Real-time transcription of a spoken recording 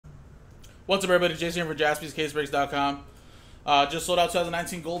What's up, everybody? Jason here for JaspysCaseBreaks.com. Just sold out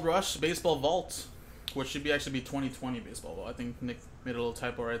 2019 Gold Rush Baseball Vault, which should be actually be 2020 Baseball Vault. I think Nick made a little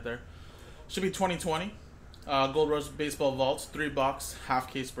typo right there. Should be 2020 Gold Rush Baseball Vaults, 3-box half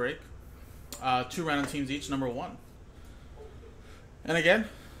case break, 2 random teams each, number 1. And again,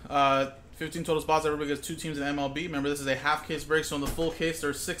 15 total spots. Everybody gets 2 teams in MLB. Remember, this is a half case break, so in the full case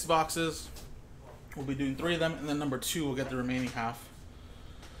there's 6 boxes. We'll be doing 3 of them, and then number 2 will get the remaining half.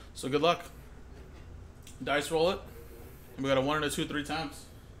 So good luck. Dice roll it. And we got a 1 and a 2 3 times.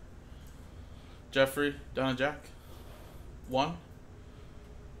 Jeffrey, down and Jack. 1,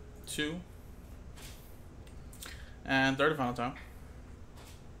 2, and third and final time.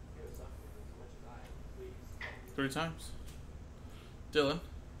 3 times. Dylan,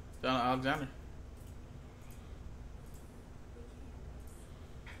 down to Alexander.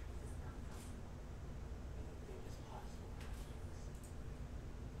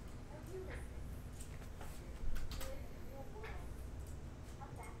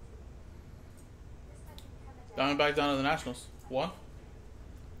 Diamondback down to the Nationals. 1,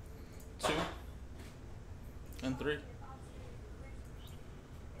 2, and 3.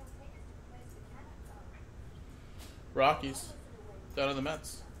 Rockies down to the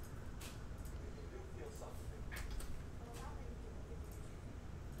Mets.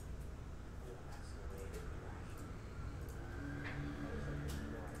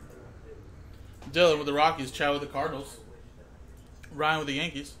 Dylan with the Rockies. Chad with the Cardinals. Ryan with the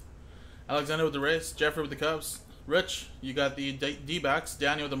Yankees. Alexander with the Rays, Jeffrey with the Cubs. Rich, you got the D-backs.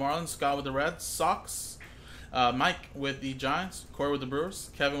 Danny with the Marlins, Scott with the Reds, Sox. Mike with the Giants, Corey with the Brewers,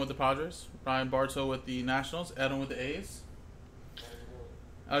 Kevin with the Padres, Ryan Bartow with the Nationals, Edwin with the A's.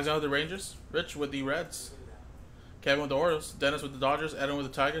 Alexander with the Rangers, Rich with the Reds, Kevin with the Orioles, Dennis with the Dodgers, Edwin with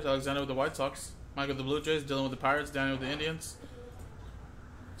the Tigers, Alexander with the White Sox, Mike with the Blue Jays, Dylan with the Pirates, Danny with the Indians,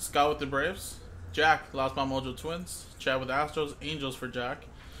 Scott with the Braves, Jack, Las Palmas Mojo Twins, Chad with the Astros, Angels for Jack,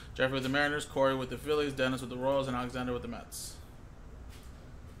 Jeffrey with the Mariners, Corey with the Phillies, Dennis with the Royals, and Alexander with the Mets.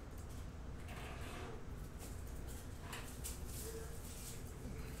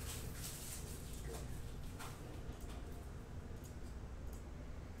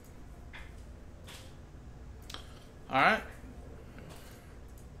 All right.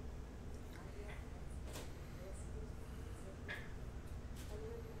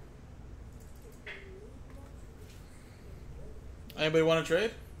 Anybody want to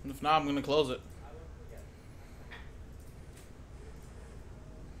trade? If not, I'm going to close it.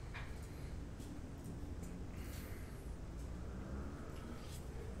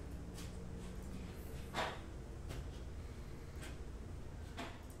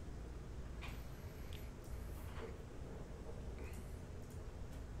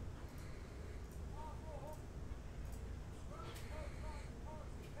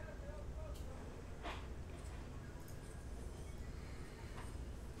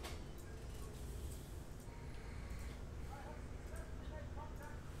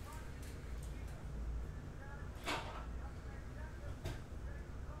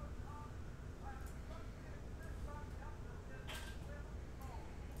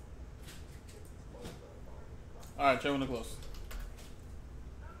 All right, check when to close.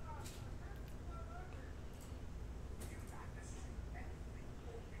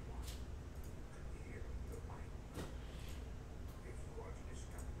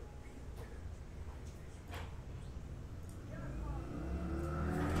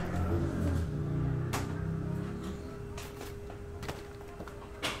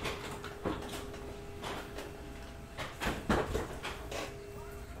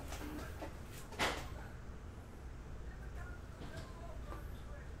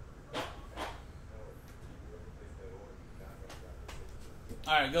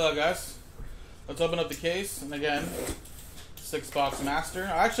 Alright, good luck, guys. Let's open up the case. And again, 6-box master.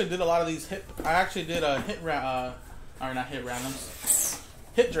 I actually did a lot of these hit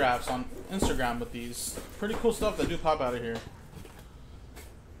drafts on Instagram with these. Pretty cool stuff that do pop out of here.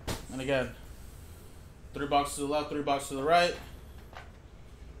 And again, 3 boxes to the left, 3 boxes to the right.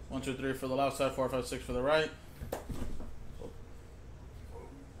 1, 2, 3 for the left side, 4, 5, 6 for the right.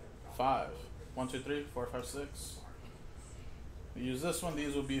 5. 1, 2, 3, 4, 5, 6. We use this one.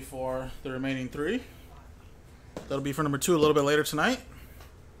 These will be for the remaining 3. That'll be for number 2 a little bit later tonight.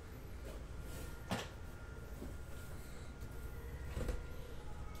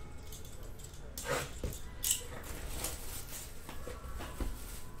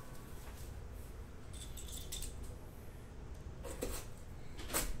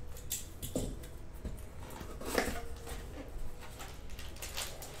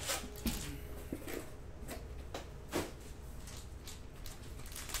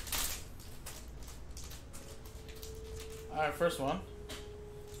 Alright, first one.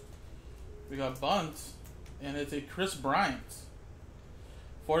 We got Bunt, and it's a Chris Bryant.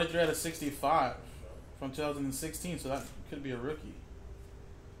 43 out of 65 from 2016, so that could be a rookie.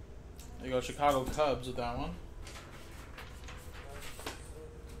 There you go, Chicago Cubs with that one.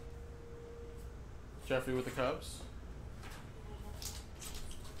 Jeffrey with the Cubs.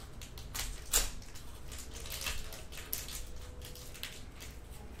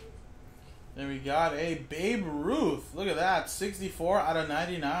 Then we got a Babe Ruth. Look at that. 64 out of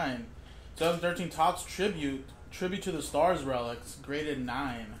 99. 2013 Topps Tribute to the Stars relics. Graded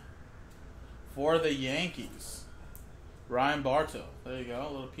 9. For the Yankees. Ryan Bartow. There you go. A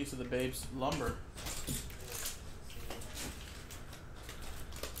little piece of the Babe's lumber.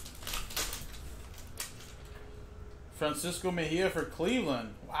 Francisco Mejia for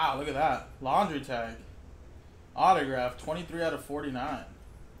Cleveland. Wow, look at that. Laundry tag. Autograph. 23 out of 49. A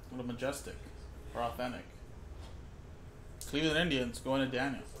little majestic. Or authentic. Cleveland Indians going to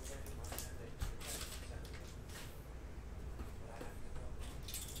Daniel.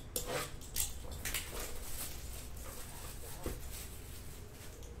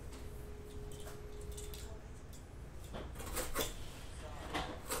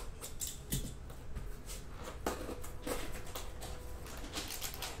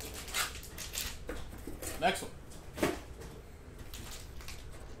 Next one.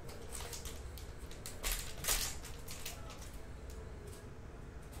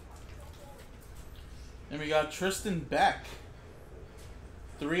 And we got Tristan Beck.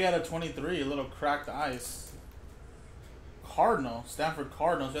 3 out of 23. A little cracked ice. Cardinal. Stanford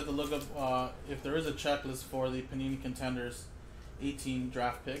Cardinals. You have to look up if there is a checklist for the Panini Contenders 18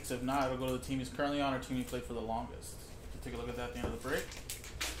 draft picks. If not, it'll go to the team he's currently on or team he played for the longest. So take a look at that at the end of the break.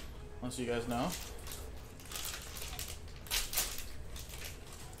 Once you guys know.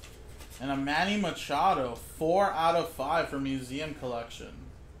 And a Manny Machado, 4 out of 5 for Museum Collection.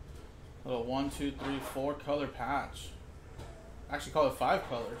 A little 1, 2, 3, 4 color patch. Actually, call it 5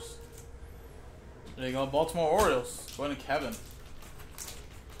 colors. There you go. Baltimore Orioles. Going to Kevin.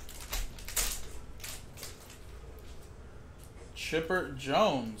 Chipper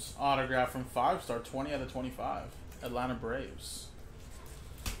Jones autograph from 5-star, 20 out of 25. Atlanta Braves.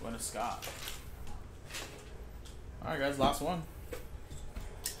 Going to Scott. All right, guys. Last one.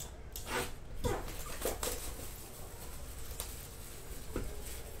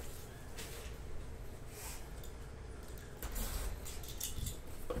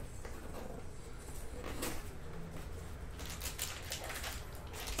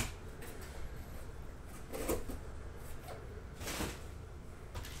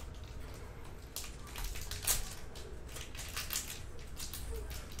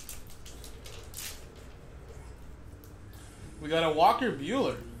 We got a Walker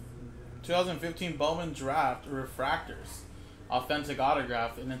Buehler, 2015 Bowman Draft Refractors, authentic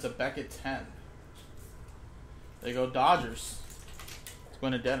autograph, and it's a Beckett 10. There you go, Dodgers. It's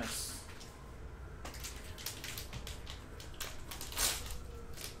going to Dennis.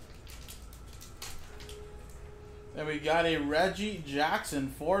 Then we got a Reggie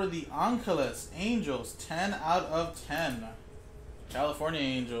Jackson for the Angeles Angels, 10 out of 10. California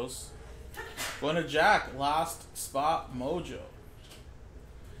Angels. Going to Jack, last spot mojo.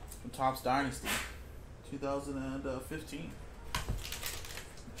 From Topps Dynasty, 2015.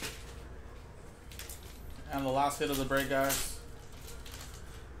 And the last hit of the break, guys.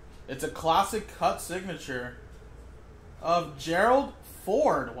 It's a classic cut signature of Gerald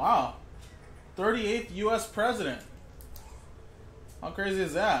Ford. Wow. 38th U.S. President. How crazy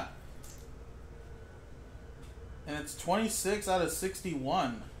is that? And it's 26 out of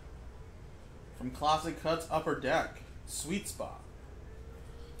 61. From Classic Cuts Upper Deck. Sweet spot.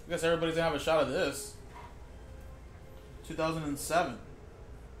 I guess everybody's going to have a shot at this. 2007.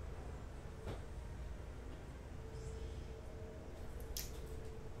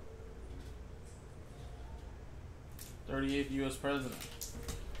 '38th U.S. President.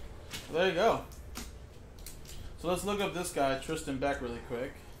 So there you go. So let's look up this guy, Tristan Beck, really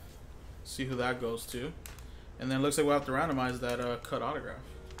quick. See who that goes to. And then it looks like we'll have to randomize that cut autograph.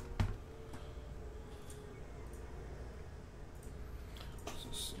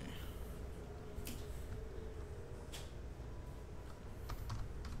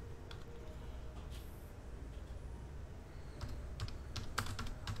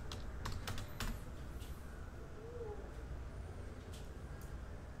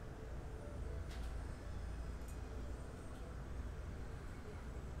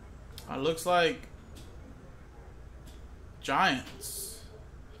 It looks like Giants.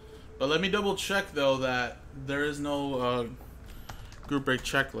 But let me double check, though, that there is no group break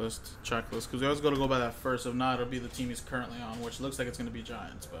checklist, because we always got to go by that first. If not, it'll be the team he's currently on, which looks like it's going to be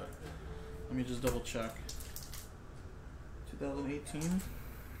Giants, but let me just double check. 2018.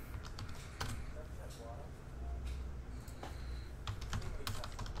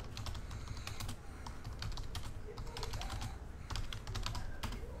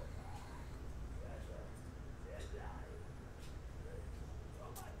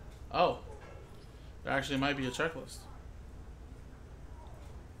 Oh, there actually might be a checklist.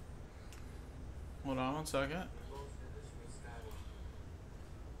 Hold on one second.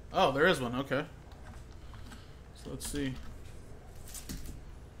 Oh, there is one. Okay. So let's see.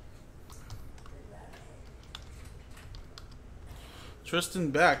 Tristan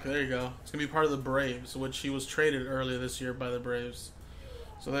Beck. There you go. It's going to be part of the Braves, which he was traded earlier this year by the Braves.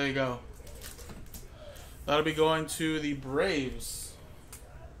 So there you go. That'll be going to the Braves,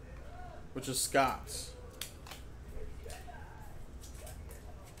 which is Scott's.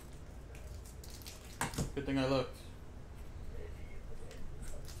 Good thing I looked.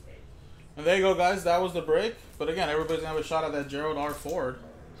 And there you go, guys. That was the break. But again, everybody's going to have a shot at that Gerald Ford.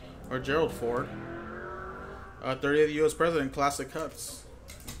 30th U.S. President, Classic Cuts.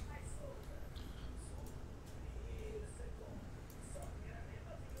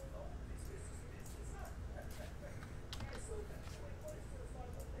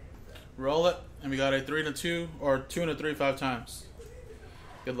 Roll it, and we got a 3 and a 2, or 2 and a 3 5 times.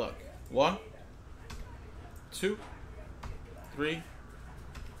 Good luck. 1, 2, 3,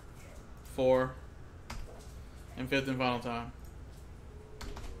 4, and 5th and final time.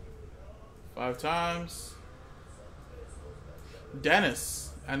 5 times.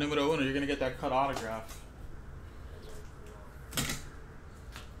 Dennis at numero 1. You're gonna get that cut autograph.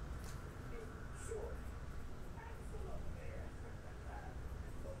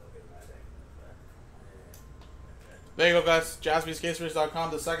 There you go, guys.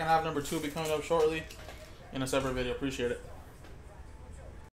 JaspysCaseBreaks.com. The second half, number 2, will be coming up shortly in a separate video. Appreciate it.